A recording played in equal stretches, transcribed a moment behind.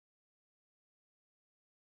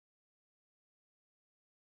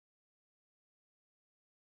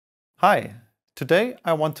Hi, today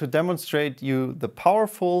I want to demonstrate you the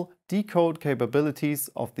powerful decode capabilities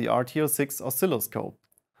of the RTO6 oscilloscope.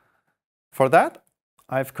 For that,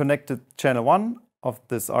 I've connected channel 1 of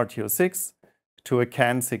this RTO6 to a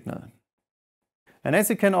CAN signal. And as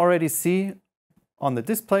you can already see on the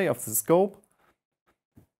display of the scope,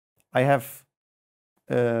 I have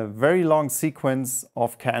a very long sequence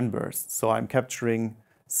of CAN bursts, so I'm capturing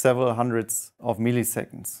several hundreds of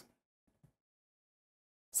milliseconds.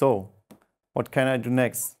 So, what can I do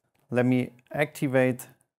next? Let me activate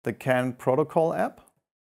the CAN protocol app.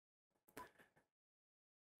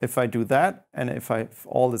 If I do that, and if I have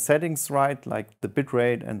all the settings right, like the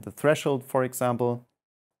bitrate and the threshold, for example,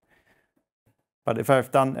 but if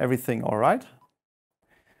I've done everything all right,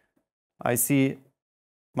 I see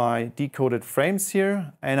my decoded frames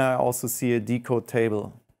here, and I also see a decode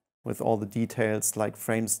table with all the details like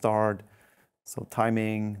frame start, so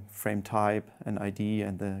timing, frame type, and ID,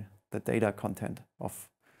 and the data content of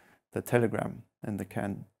the telegram and the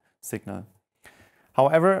CAN signal.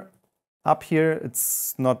 However, up here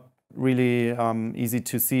it's not really easy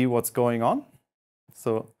to see what's going on.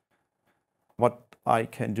 So what I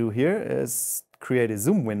can do here is create a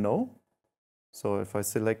zoom window. So if I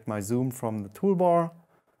select my zoom from the toolbar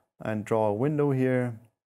and draw a window here,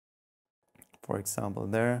 for example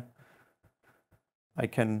there, I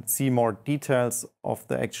can see more details of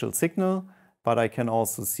the actual signal, but I can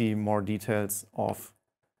also see more details of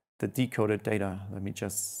the decoded data. Let me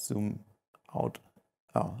just zoom out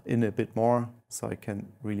in a bit more so I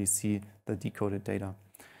can really see the decoded data.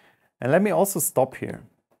 And let me also stop here.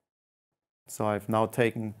 So I've now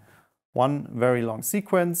taken one very long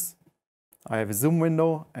sequence, I have a zoom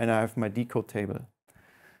window, and I have my decode table.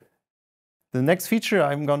 The next feature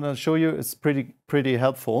I'm going to show you is pretty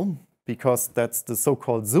helpful, because that's the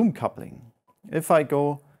so-called zoom coupling. If I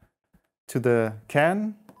go to the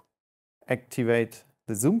CAN, activate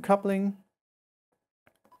the zoom coupling,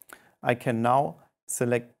 I can now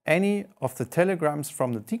select any of the telegrams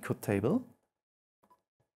from the decode table.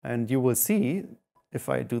 And you will see, if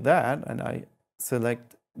I do that and I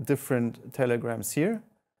select different telegrams here,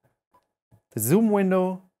 the zoom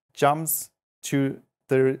window jumps to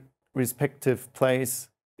the respective place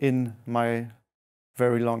in my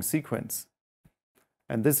very long sequence.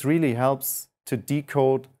 And this really helps to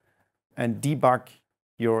decode and debug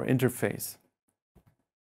your interface.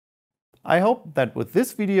 I hope that with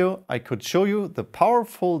this video I could show you the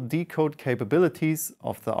powerful decode capabilities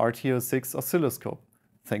of the RTO6 oscilloscope.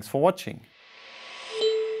 Thanks for watching.